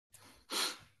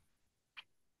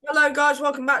Hello, guys.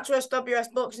 Welcome back to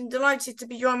SWS Boxing. Delighted to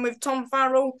be joined with Tom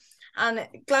Farrell and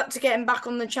glad to get him back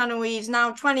on the channel. He is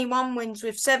now 21 wins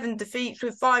with 7 defeats,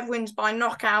 with 5 wins by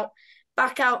knockout.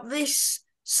 Back out this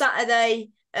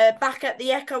Saturday, back at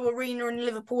the Echo Arena in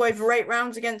Liverpool over 8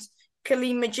 rounds against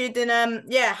Khaleel Majid.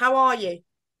 And how are you?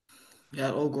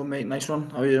 Yeah, all good, mate. Nice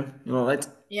one. How are you? You all right?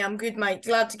 Yeah, I'm good, mate.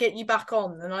 Glad to get you back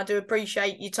on, and I do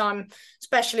appreciate your time,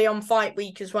 especially on fight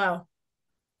week as well.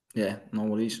 Yeah, no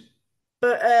worries.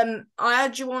 But I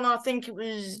had you on, I think it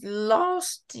was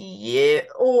last year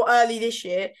or early this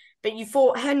year, but you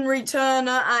fought Henry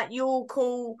Turner at your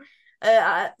call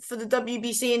for the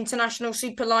WBC International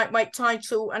Super Lightweight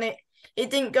title, and it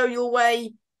didn't go your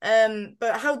way.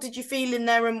 But how did you feel in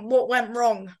there, and what went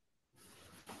wrong?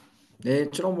 Do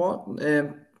you know what?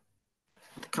 The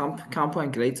camp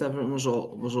went great. Everything was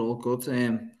all good.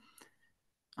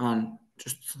 And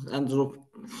just ended up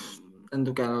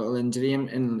getting a little injury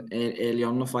in early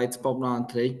on in the fight, about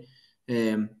round three.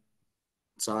 Um,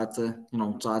 tried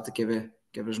to give it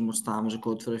as much time as I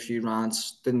could for a few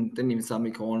rounds. Didn't even tell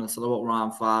me corner until about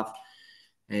round five.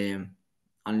 And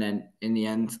then in the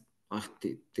end,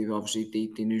 they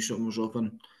obviously they knew something was up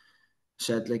and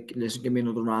said, like, listen, give me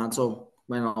another round. So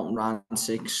went out in round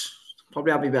six.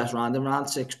 Probably had my best round in round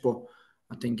six, but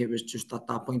I think it was just at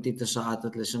that point they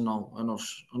decided, listen, no,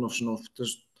 enough's enough.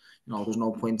 There's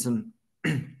no point in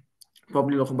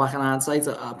probably looking back in hindsight.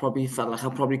 I probably felt like I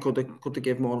probably could have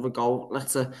given more of a go, like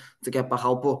to get back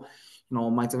out, but I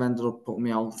might have ended up putting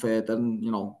me out further. And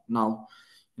now,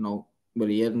 we're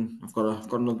here and I've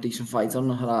got another decent fight on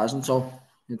the horizon. So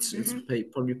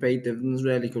probably paid dividends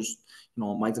really, because it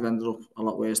might have ended up a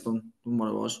lot worse than what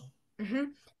it was.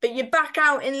 But you're back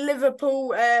out in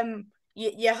Liverpool.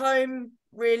 You're home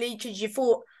really because you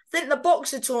fought. I think the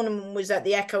boxer tournament was at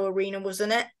the Echo Arena,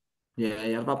 wasn't it?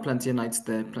 Yeah, I've had plenty of nights at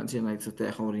the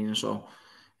Echo Arena. So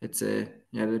it's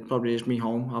yeah, it probably is me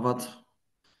home. I've had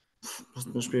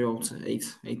must be about eight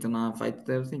or nine fights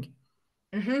there, I think.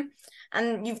 hmm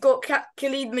And you've got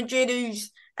Khalid Majid,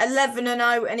 who's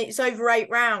 11-0, and it's over 8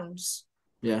 rounds.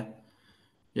 Yeah,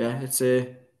 yeah, it's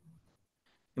 8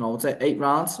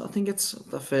 rounds. I think it's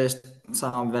the first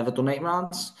time I've ever done 8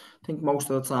 rounds. I think most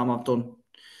of the time I've done,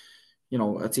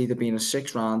 it's either been a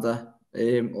 6 rounder,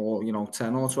 or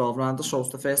 10 or 12 rounder. So it's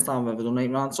the first time I've ever done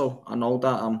 8 rounds. So I know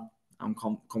that I'm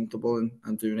comfortable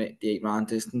in doing the 8 round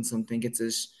distance, and think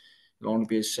it'll only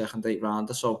be a second 8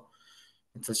 rounder. So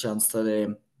it's a chance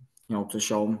to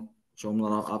show 'em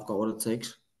that I've got what it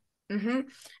takes. hmm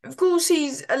Of course,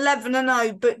 he's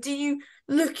 11-0, but do you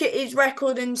look at his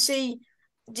record and see?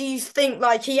 Do you think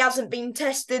like he hasn't been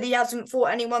tested? He hasn't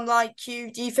fought anyone like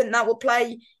you. Do you think that will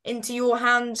play into your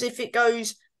hands if it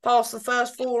goes past the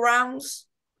first 4 rounds?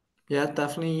 Yeah,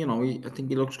 definitely. I think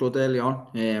he looks good early on.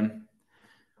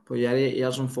 But yeah, he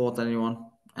hasn't fought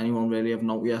anyone really of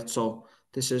note yet. So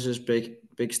this is his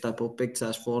big step up, big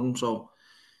test for him. So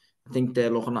I think they're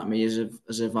looking at me as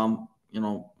if I'm,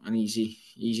 an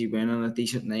easy win and a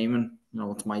decent name, and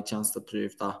it's my chance to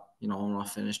prove that I'm not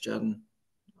finished yet, and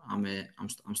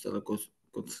I'm still a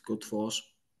good force.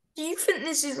 Do you think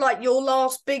this is like your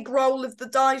last big roll of the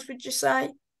dice, would you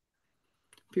say?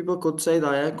 People could say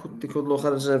that, yeah. They could look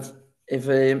at it as if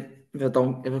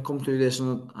I come through this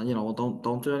and I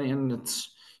don't do anything,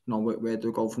 it's where do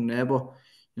I go from there? But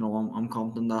I'm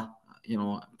confident that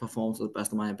I perform to the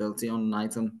best of my ability on the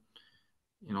night, and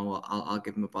I'll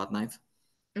give him a bad night.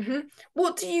 hmm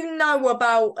What do you know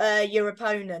about your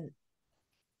opponent?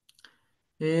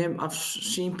 I've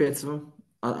seen bits of him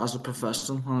as a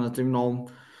professional, and I do know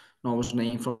his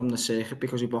name from the circuit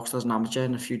because he boxed as an amateur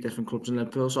in a few different clubs in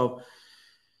Liverpool. So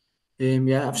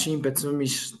yeah, I've seen bits of him. He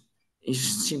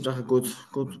seems like a good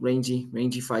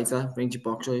rangy fighter, rangy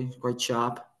boxer. He's quite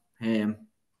sharp. Um,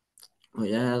 but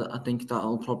yeah, I think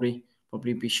that'll probably he'll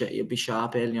be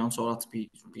sharp early on, so that's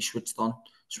be switched on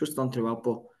throughout.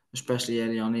 But especially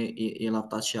early on, he'll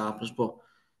have that sharpness. But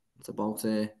it's about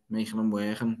making him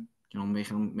work and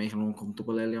making him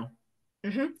uncomfortable early on.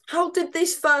 How did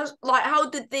this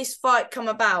fight come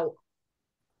about?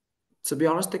 To be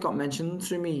honest, it got mentioned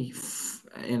to me for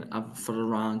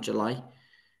around July.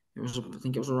 I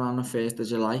think it was around the 1st of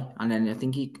July, and then I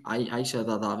think I said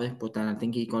I'd have it, but then I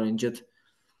think he got injured,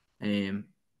 um,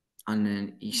 and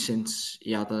then he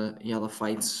had a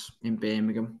fight in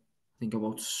Birmingham, I think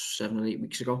about 7 or 8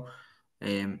 weeks ago,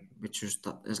 which was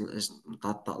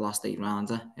that last 8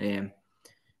 rounder, and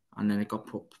then it got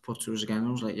put to us again.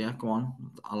 I was like, yeah, go on,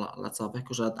 let's have it,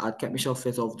 because I'd kept myself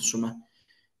fit over the summer.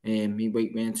 My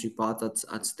weight weren't too bad.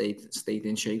 I'd stayed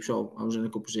in shape, so I was in a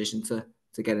good position to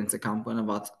get into camp, and I've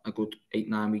had a good 8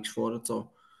 9 weeks for it.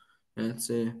 So yeah,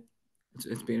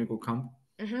 it's been a good camp.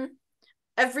 hmm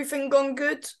Everything gone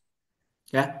good?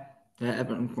 Yeah, yeah,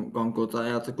 everything gone good. I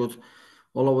had a good,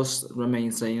 all I was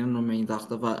remain sane and remained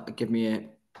active. Give me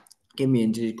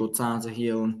injuries good time to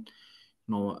heal and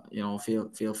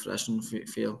feel fresh and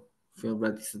feel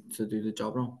ready to do the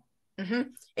job now. hmm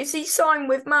Is he signed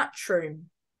with Matchroom?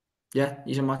 Yeah,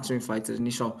 he's a matchroom fighter, isn't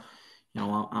he? So,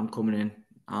 I'm coming in.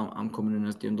 I'm coming in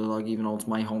as the underdog, even though it's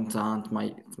my hometown,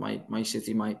 my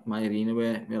city, my arena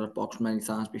where I've boxed many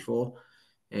times before.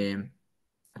 Um,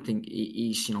 I think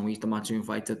he's the matchroom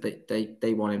fighter.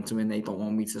 They want him to win. They don't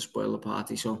want me to spoil the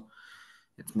party. So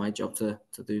it's my job to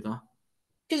do that.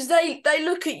 Because they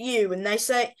look at you and they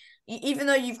say, even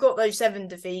though you've got those 7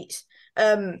 defeats,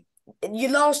 um,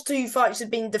 your last 2 fights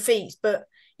have been defeats, but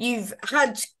you've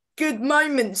had good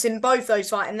moments in both those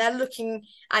fights, and they're looking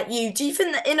at you. Do you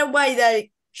think that in a way they're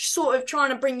sort of trying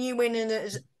to bring you in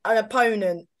as an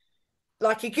opponent,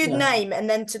 like a good Yeah. name, and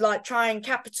then to like try and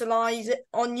capitalize it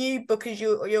on you because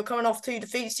you're coming off 2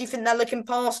 defeats? Do you think they're looking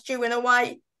past you in a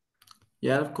way?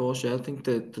 Yeah, of course. Yeah, I think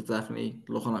that they're definitely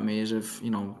looking at me as if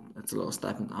it's a little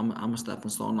stepping. I'm a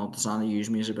stepping stone. Now they're trying to use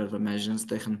me as a bit of a measuring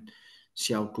stick and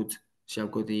see how good see how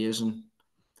good he is. And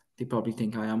they probably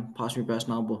think I am past my best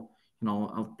now, but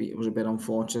it was a bit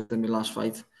unfortunate in my last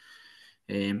fight.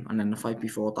 And then the fight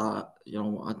before that,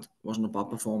 it wasn't a bad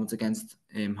performance against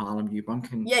Harlem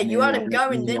Eubank and Yeah, you had him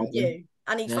going, nearly didn't had him. you?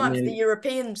 And he's Yeah, fighting for the nearly,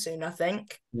 European soon, I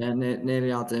think. yeah, nearly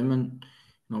had him,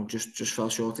 and just fell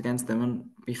short against him. And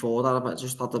before that, I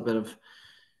just had a bit of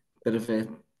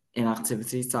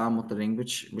inactivity time with the ring,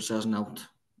 which hasn't helped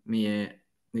me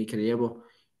my career. But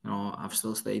I've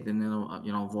still stayed in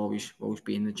there. I've always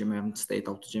been in the gym. I haven't stayed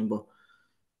out the gym, but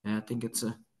yeah, I think it's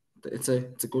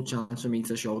a good chance for me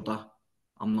to show that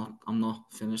I'm not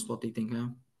finished what they think I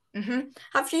am.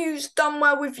 Have you done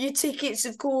well with your tickets?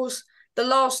 Of course, the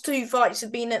last 2 fights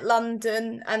have been at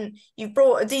London, and you've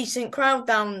brought a decent crowd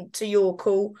down to your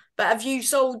call. But have you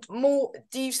sold more?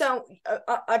 Do you sell?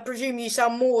 I presume you sell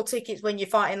more tickets when you're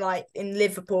fighting like in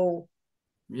Liverpool.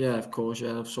 Yeah, of course.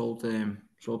 Yeah, I've sold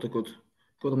a good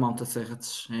amount of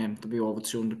tickets. To be over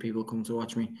 200 people come to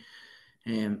watch me.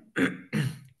 Um,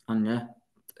 and yeah,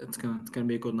 it's gonna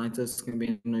be a good night. It's gonna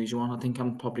be an easy one. I think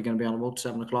I'm probably gonna be on about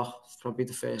 7 o'clock. It's probably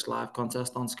the first live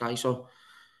contest on Sky. So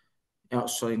yeah,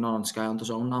 sorry, not on Sky, on the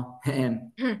Zone now.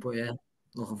 But yeah,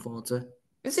 looking forward to it.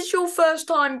 Is this your first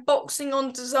time boxing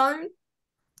on DAZN?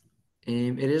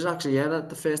 It is actually, yeah,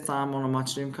 the first time on a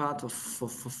matchroom card for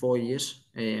 4 years,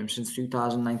 since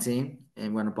 2019,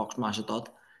 when I boxed Masha Dodd.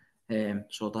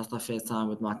 So that's the first time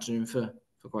with matchroom for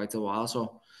quite a while.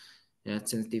 So yeah,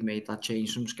 since they've made that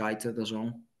change from Sky to the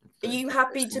Zone, Are you it's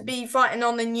happy to fun. be fighting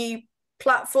on a new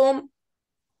platform?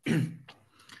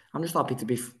 I'm just happy to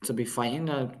be fighting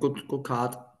a good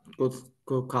card, good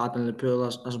good card in Liverpool.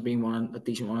 Has been a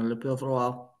decent one in Liverpool for a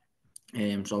while.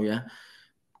 So yeah,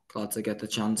 glad to get the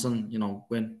chance and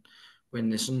win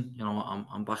this, and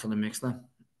I'm back in the mix then.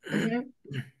 hmm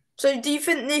So do you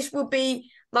think this would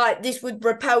be like this would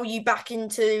propel you back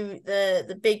into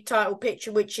the big title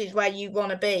picture, which is where you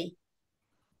want to be?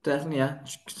 Definitely, yeah.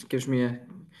 Just gives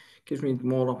me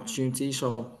more opportunities.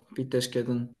 So beat this kid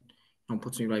and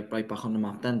puts me right back on the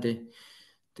map. Then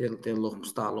they'll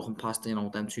start looking past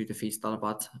them 2 defeats that I've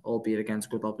had, albeit against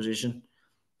good opposition.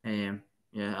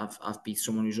 Yeah, I've beat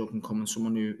someone who's up and coming,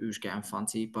 someone who's getting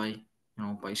fancied by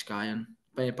Sky and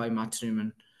by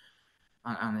Matchroom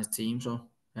and his team. So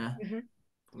yeah, hmm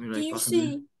put me Do right you back in there.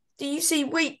 see do you see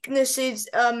weaknesses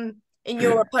in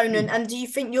your opponent, and do you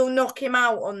think you'll knock him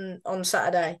out on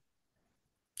Saturday?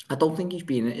 I don't think he's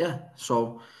been it yet.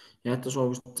 So yeah, there's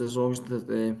always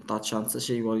that chance to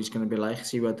see what he's going to be like,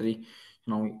 see whether he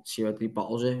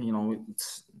battles it.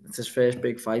 It's his first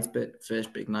big fight, but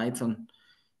first big night, and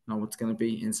it's going to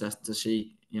be interesting to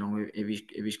see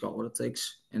if he's got what it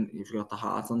takes and if he's got the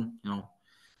heart and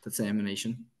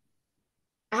determination.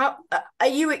 How are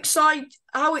you excited?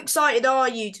 How excited are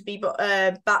you to be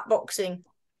back boxing?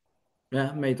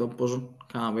 Yeah, made up buzzing,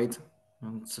 can't wait.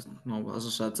 And as I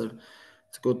said,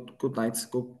 it's a good night,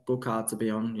 good card to be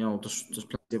on. There's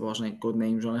plenty of good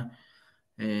names on it.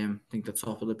 I think the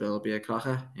top of the bill will be a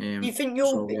cracker. Do you think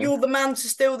So yeah, you're the man to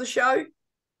steal the show?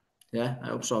 yeah, I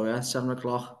hope so. Yeah, 7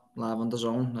 o'clock live on the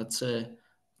Zone. That's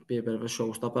be a bit of a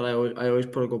showstopper. I always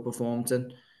put a good performance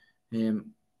in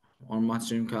on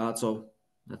matchroom card. So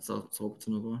let's hope it's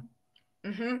another one.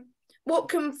 hmm What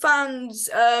can fans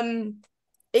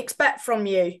expect from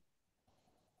you?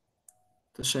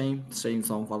 The same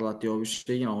Tom Farrell that they always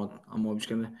see. I'm always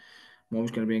gonna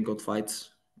be in good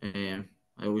fights. I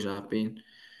always have been.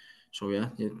 So yeah,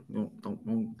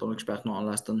 don't expect nothing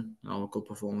less than a good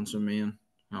performance from me and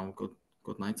a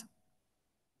good night.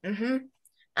 hmm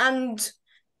And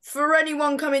for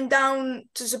anyone coming down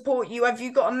to support you, have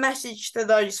you got a message to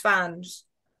those fans?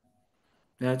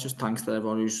 Yeah, just thanks to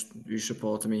everyone who's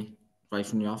supported me right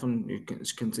from the off and who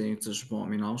continue to support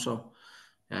me now. So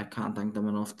yeah, I can't thank them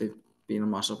enough. They've been a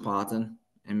massive part in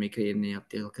me career and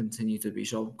they'll continue to be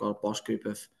so. Got a boss group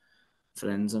of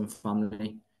friends and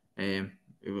family. They're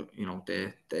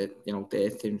through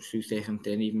thick and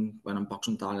thin. Even when I'm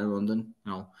boxing down in London,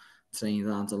 train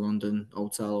down to London,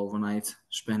 hotel overnight,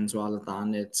 spends while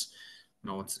down. It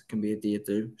can be a deal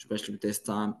do, especially with this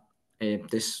time,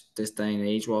 this day and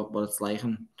age, what it's like,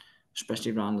 and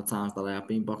especially around the times that I have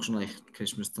been boxing, like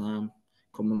Christmas time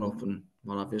coming up and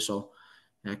what have you. So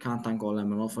yeah, I can't thank all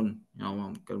them enough, and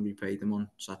I'm gonna be paid them on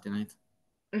Saturday night.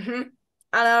 Mm-hmm.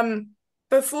 And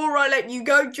before I let you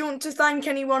go, do you want to thank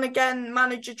anyone again,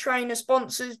 manager, trainer,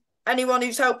 sponsors, anyone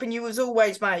who's helping you as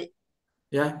always, mate?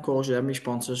 Yeah, of course, yeah, my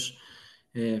sponsors.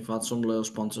 I've had some loyal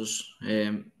sponsors.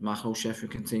 My house chef who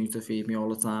continue to feed me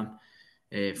all the time.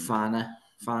 Fana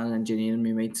engineering,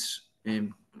 my mates,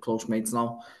 close mates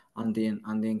now, Andy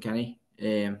and Kenny.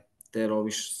 They're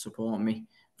always supporting me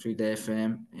through their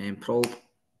firm.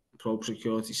 Probe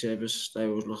Security Service, they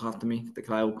always look after me, the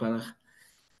cryo clinic.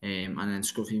 And then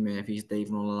Scruffy Murphy's, Dave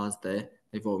and all the lads there,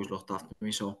 they've always looked after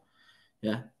me. So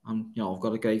yeah, I've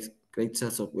got a great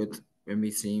setup with my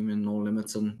team and No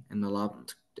Limits and in the lab,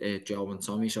 Joe and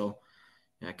Tommy. So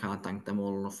yeah, I can't thank them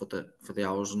all enough for the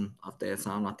hours and of their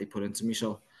time that they put into me.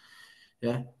 So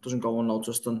yeah, doesn't go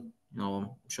unnoticed, and I'm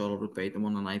sure I'll repay them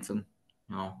on the night and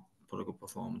put a good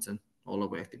performance in all the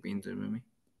work they've been doing with me.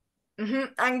 Mm-hmm.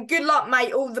 And good luck,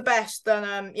 mate. All the best.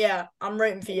 And yeah, I'm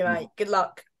rooting for you, mate. Good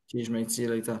luck. Cheers, mate. See you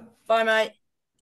later. Bye, mate.